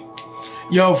you, buddy.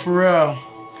 Yo, for real.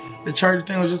 The charger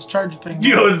thing was just a charger thing.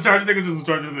 Yo, the charger thing was just a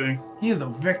charger thing. He is a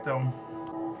victim.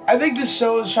 I think this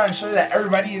show is trying to show you that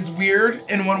everybody is weird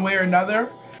in one way or another.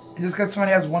 And just because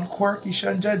somebody has one quirk, you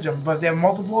shouldn't judge them. But if they have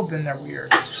multiple, then they're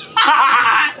weird.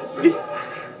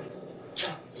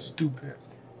 Stupid.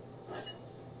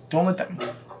 Don't let that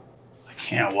move. I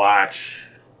can't watch.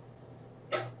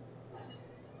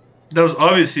 That was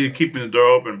obviously keeping the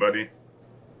door open, buddy.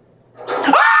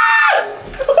 Ah!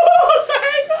 Oh,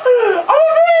 sorry.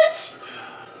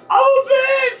 I'm a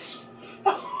bitch!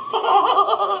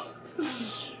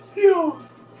 Yo.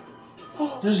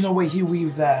 There's no way he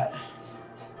weaved that.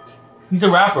 He's a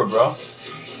rapper, bro.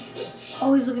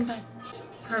 Oh, he's looking back.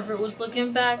 Pervert was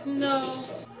looking back. No.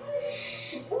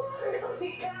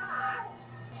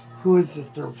 Who is this?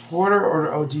 The reporter or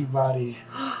the OG body?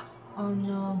 Oh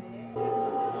no.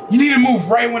 You need to move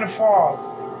right when it falls.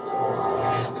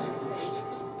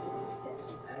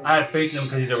 I had faith in him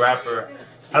because he's a rapper.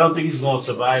 I don't think he's going to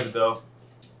survive, though.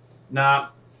 Nah.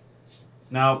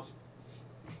 No.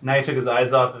 Now he took his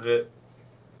eyes off of it.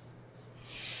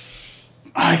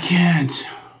 I can't.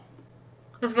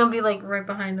 It's gonna be like right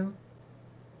behind him.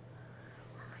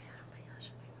 Oh my gosh,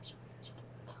 oh my gosh, oh my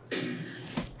gosh.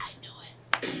 I knew it.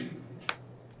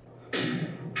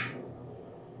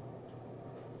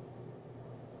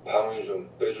 방울 좀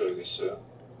빼줘야겠어요.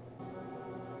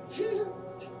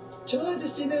 저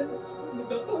아저씨는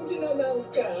몇 봉지나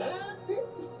나올까?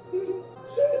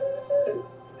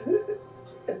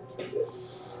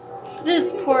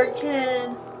 This poor kid.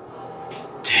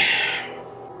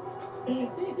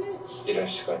 이런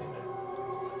시간이면.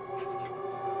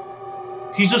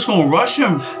 He's just gonna rush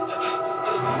him.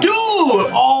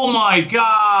 Dude! Oh my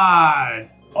god!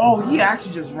 Oh, he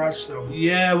actually just rushed him.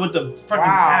 Yeah, with the freaking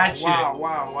Wow, hatchet.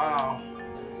 wow.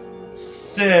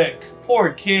 Sick.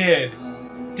 Poor kid.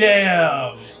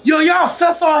 Damn. Yo, y'all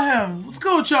sus on him. What's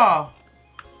good with y'all?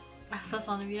 That's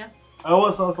on him, yeah. Oh,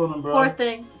 what's else on him, bro? Poor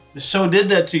thing. The show did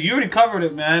that to you. You already covered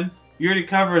it, man.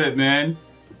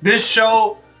 This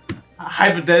show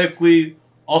hypothetically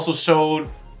also showed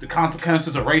the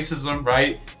consequences of racism,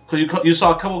 right? Because you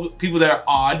saw a couple of people that are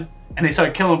odd and they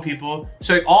started killing people.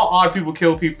 So like, all odd people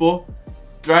kill people,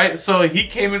 right? So he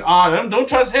came in odd. Don't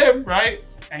trust him, right?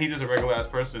 And he's just a regular ass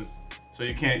person. So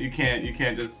you can't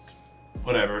just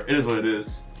whatever. It is what it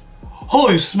is.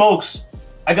 Holy smokes!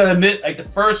 I gotta admit, like the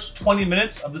first 20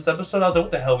 minutes of this episode, I was like,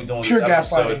 what the hell are we doing? Pure with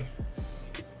this episode? gaslighting.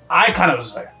 I kind of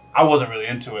was like, I wasn't really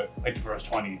into it, like the first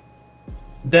 20.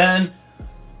 And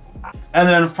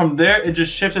then from there, it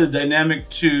just shifted the dynamic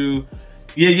to,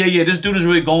 yeah, this dude is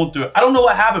really going through it. I don't know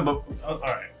what happened, but all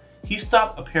right. He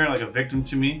stopped appearing like a victim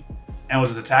to me and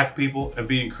was just attacking people and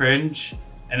being cringe.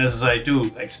 And it's like,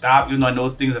 dude, like stop, even though I know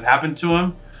things have happened to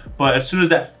him. But as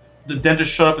soon as the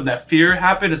dentist showed up and that fear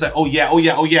happened, it's like, oh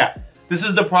yeah. This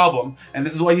is the problem. And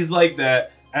this is why he's like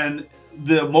that. And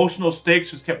the emotional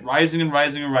stakes just kept rising and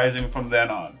rising from then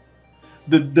on.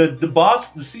 The boss,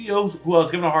 the CEO who I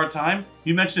was giving a hard time,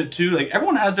 you mentioned it too, like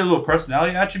everyone has their little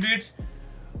personality attributes.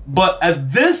 But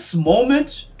at this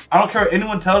moment, I don't care what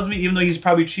anyone tells me, even though he's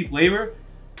probably cheap labor,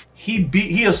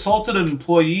 he assaulted an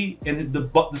employee and the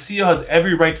CEO has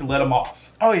every right to let him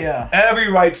off. Oh yeah. Every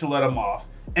right to let him off.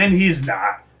 And he's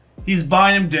not. He's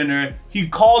buying him dinner. He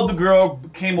called the girl,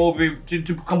 came over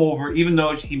to come over, even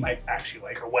though he might actually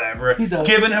like her, whatever. He does.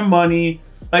 Giving her money.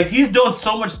 Like he's doing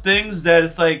so much things that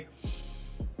it's like,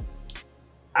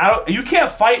 you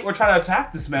can't fight or try to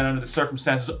attack this man under the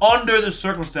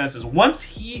circumstances. Once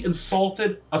he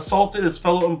assaulted his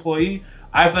fellow employee,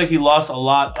 I feel like he lost a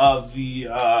lot of the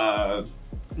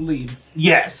lead.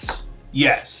 Yes.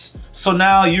 So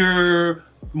now you're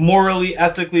morally,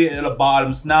 ethically at the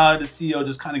bottom. So now the CEO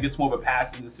just kind of gets more of a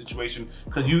pass in this situation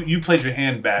because you played your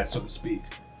hand bad, so to speak.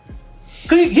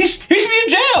 Cause he should be in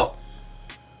jail.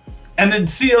 And then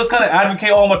CEO's kind of advocate,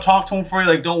 oh, I'm gonna talk to him for you.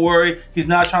 Like, don't worry, he's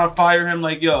not trying to fire him.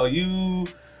 Like, yo, you,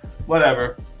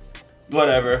 whatever.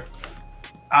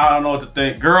 I don't know what to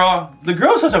think. The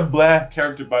girl's such a bland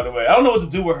character, by the way. I don't know what to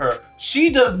do with her. She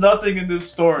does nothing in this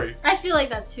story. I feel like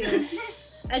that too.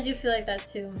 I do feel like that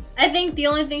too. I think the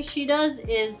only thing she does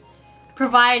is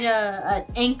provide an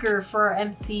anchor for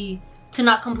MC to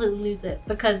not completely lose it,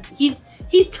 because he's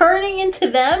turning into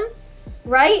them,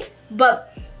 right?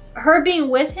 But her being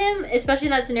with him, especially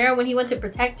in that scenario when he went to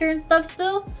protect her and stuff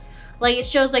still, like it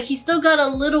shows like he's still got a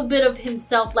little bit of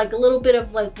himself, like a little bit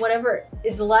of like whatever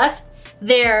is left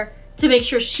there to make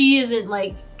sure she isn't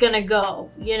like gonna go,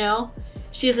 you know?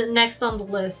 She isn't next on the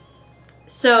list.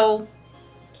 So,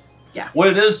 yeah. What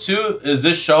it is too is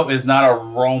this show is not a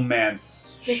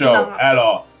romance show at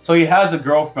all. So he has a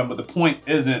girlfriend, but the point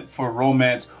isn't for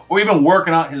romance or even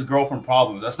working out his girlfriend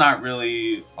problems. That's not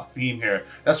really a theme here.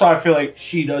 That's why I feel like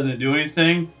she doesn't do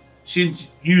anything. You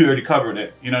already covered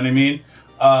it. You know what I mean?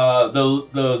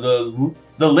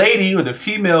 The lady or the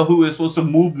female who is supposed to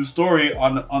move the story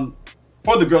on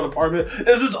for the girl department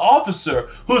is this officer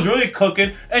who's really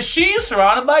cooking, and she's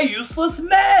surrounded by useless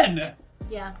men.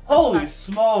 Yeah. Holy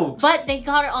smokes. But they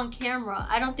got it on camera.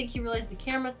 I don't think he realized the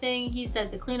camera thing. He said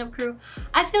the cleanup crew.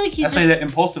 I feel like he's just... that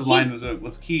impulsive line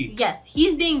was key. Yes,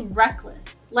 he's being reckless.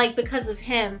 Like, because of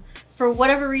him. For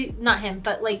whatever reason. Not him,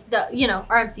 but like the, you know,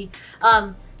 RMC.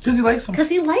 Because he likes him. Because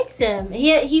he likes him.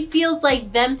 He feels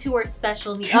like them two are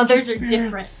special and the others are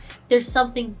different. There's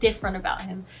something different about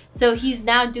him. So he's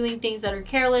now doing things that are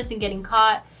careless and getting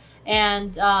caught.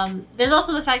 And there's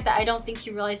also the fact that I don't think he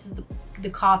realizes the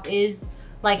cop is...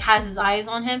 like has his eyes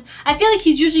on him. I feel like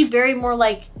he's usually very more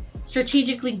like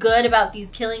strategically good about these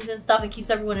killings and stuff and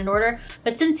keeps everyone in order.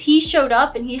 But since he showed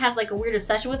up and he has like a weird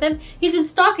obsession with him, he's been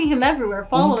stalking him everywhere,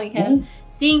 following him,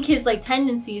 seeing his like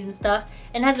tendencies and stuff,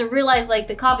 and hasn't realized like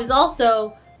the cop is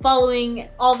also following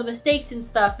all the mistakes and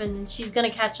stuff, and she's gonna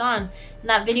catch on. And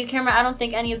that video camera, I don't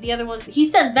think any of the other ones, he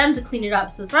sent them to clean it up.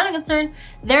 So as far as I'm concerned,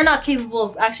 they're not capable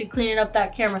of actually cleaning up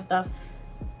that camera stuff.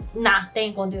 Nah, they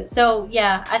ain't gonna do it. So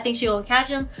yeah, I think she gonna catch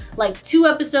him. Like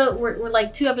we're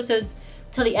like 2 episodes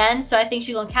till the end. So I think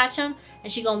she gonna catch him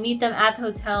and she gonna meet them at the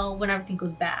hotel when everything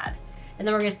goes bad. And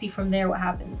then we're gonna see from there what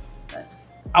happens. But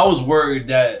I was worried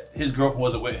that his girlfriend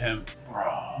wasn't with him,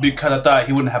 because I thought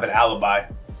he wouldn't have an alibi.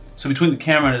 So between the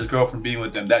camera and his girlfriend being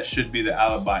with them, that should be the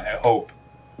alibi, I hope.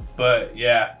 But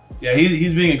yeah,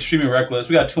 he's being extremely reckless.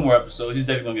 We got 2 more episodes. He's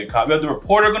definitely gonna get caught. We have the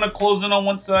reporter gonna close in on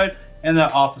one side, and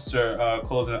the officer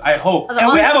closing it. I hope.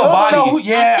 And we have a body.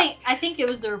 Yeah. I think it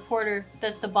was the reporter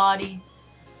that's the body,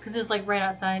 because it's like right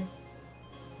outside.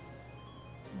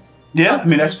 Yeah, I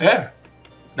mean that's fair.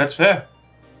 That's fair.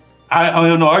 I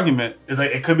have no argument. It's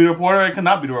like it could be the reporter, it could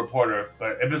not be the reporter.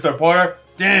 But if it's the reporter,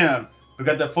 damn, we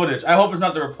got that footage. I hope it's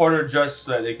not the reporter just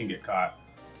so that they can get caught.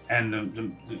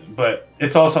 And but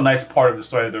it's also a nice part of the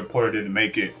story that the reporter didn't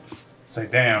make it. It's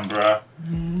like, damn, bruh.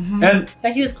 And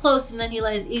that he was close and then he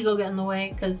let his ego get in the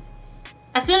way, because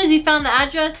as soon as he found the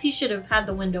address, he should have had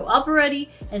the window up already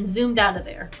and zoomed out of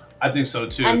there. I think so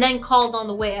too. And then called on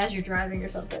the way as you're driving or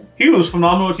something. He was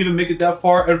phenomenal to even make it that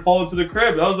far and fall into the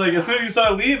crib. I was like, as soon as he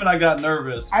started leaving, I got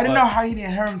nervous. I didn't know how he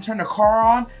didn't hear him turn the car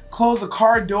on, close the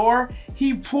car door.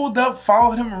 He pulled up,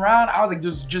 followed him around. I was like,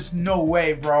 there's just no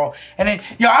way, bro. And then,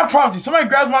 yo, I promise you, somebody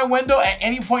grabs my window at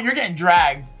any point, you're getting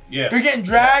dragged. Yeah. You're getting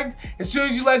dragged. As soon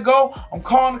as you let go, I'm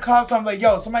calling the cops. I'm like,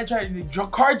 yo, somebody tried to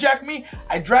carjack me.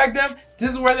 I dragged them.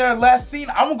 This is where they're last seen.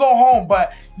 I'm gonna go home,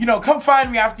 but you know, come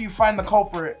find me after you find the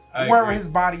culprit, wherever his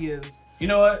body is. You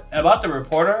know what? And about the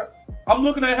reporter, I'm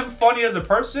looking at him funny as a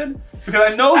person because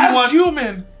I know he wants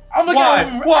human. I'm looking at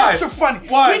him extra funny.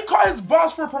 Why? He called his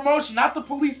boss for a promotion, not the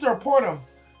police to report him.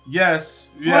 Yes.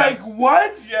 Like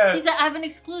what? Yeah. He said, I have an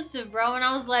exclusive, bro, and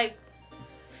I was like.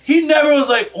 He never was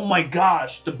like, oh my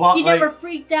gosh, the boss. He never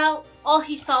freaked out. All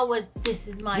he saw was, this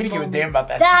is my He didn't moment. give a damn about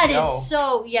that That CEO. is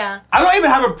so, yeah. I don't even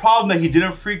have a problem that he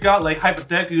didn't freak out. Like,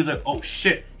 hypothetically, he was like, oh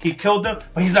shit, he killed him,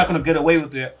 but he's not going to get away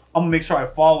with it. I'm going to make sure I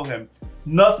follow him.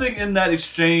 Nothing in that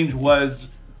exchange was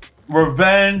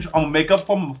revenge. I'm going to make up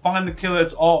for him. I'm going to find the killer.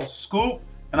 It's all scoop,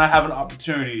 and I have an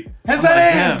opportunity. Is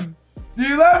that him? Do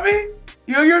you love me?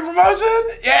 You get a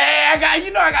promotion? Yeah,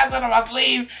 I got something on my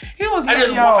sleeve. He was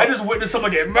I just witnessed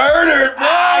someone get murdered, bro.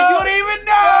 You don't even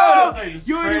know. Like,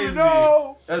 you don't even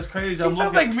know. That's crazy. He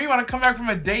sounds like me when I come back from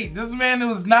a date. This man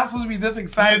was not supposed to be this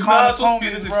excited. He's not supposed to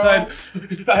be this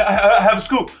excited. I have a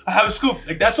scoop. I have a scoop.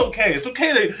 Like that's okay. It's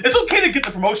okay to get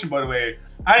the promotion. By the way,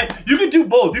 you can do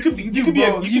both. You can be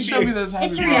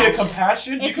It's a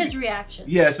compassion. It's his reaction.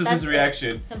 Yes, this is his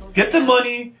reaction. Get the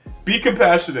money. Be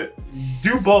compassionate.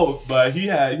 Do both, but he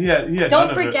had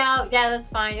Don't freak out. Yeah, that's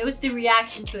fine. It was the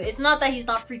reaction to it. It's not that he's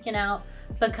not freaking out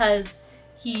because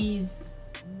he's,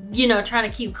 you know, trying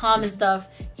to keep calm and stuff.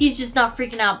 He's just not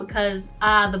freaking out because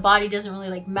the body doesn't really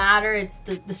like matter. It's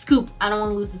the scoop. I don't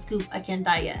want to lose the scoop. I can't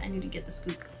die yet. I need to get the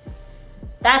scoop.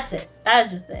 That's it.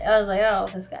 That's just it. I was like, oh,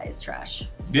 this guy is trash.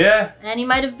 Yeah. And he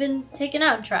might have been taken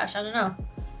out in trash. I don't know.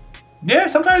 Yeah,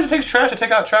 sometimes it takes trash to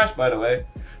take out trash, by the way.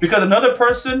 Because another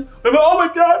person, they're like, oh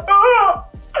my God,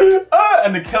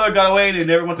 and the killer got away and they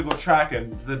never went to go track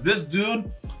him. This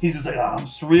dude, he's just like, I'm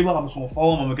cerebral, I'm just gonna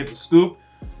follow him, I'm gonna get the scoop.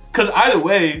 Because either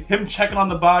way, him checking on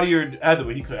the body or either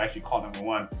way, he could actually call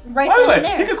 911. Right by the then way, and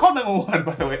there. he could call 911,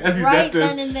 by the way, as he's right at this.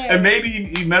 then and there. And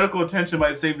maybe medical attention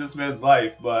might save this man's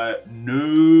life, but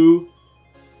no.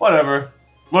 Whatever.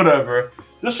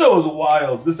 This show was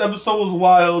wild. This episode was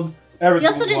wild. Everything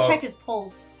He also didn't check his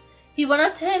pulse. He went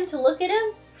up to him to look at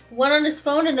him, went on his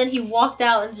phone, and then he walked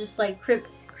out and just like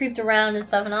creeped around and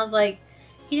stuff. And I was like,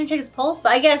 he didn't check his pulse?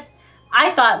 But I guess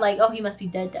I thought like, oh, he must be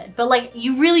dead. But like,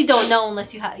 you really don't know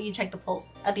unless you check the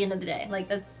pulse at the end of the day. Like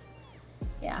that's,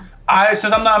 yeah.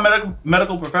 Since I'm not a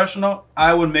medical professional,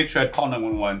 I would make sure I'd call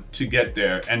 911 to get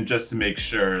there and just to make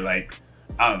sure, like,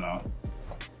 I don't know.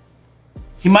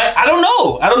 He might, I don't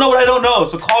know what I don't know.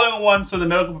 So calling 911 so the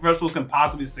medical professionals can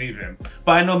possibly save him.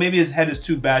 But I know maybe his head is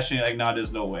too bashing, like, nah,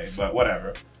 there's no way, but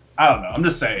whatever. I don't know, I'm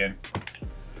just saying.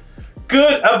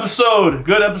 Good episode.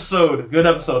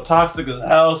 Toxic as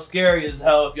hell, scary as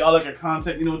hell. If y'all like our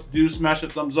content, you know what to do. Smash a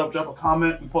thumbs up, drop a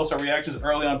comment. We post our reactions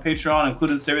early on Patreon,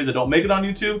 including series that don't make it on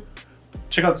YouTube.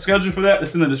 Check out the schedule for that.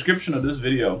 It's in the description of this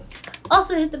video.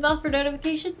 Also hit the bell for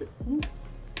notifications.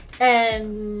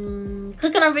 And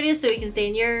click on our videos so we can stay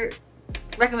in your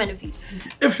recommended feed.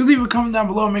 If you leave a comment down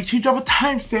below, make sure you drop a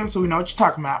timestamp so we know what you're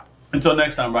talking about. Until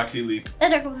next time, Rocky Lee.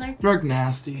 And Dark You're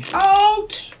nasty.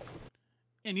 Out!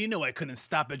 And you know I couldn't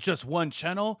stop at just one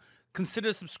channel.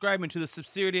 Consider subscribing to the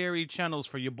subsidiary channels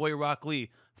for Yaboyrocklee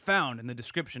found in the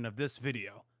description of this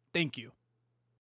video. Thank you.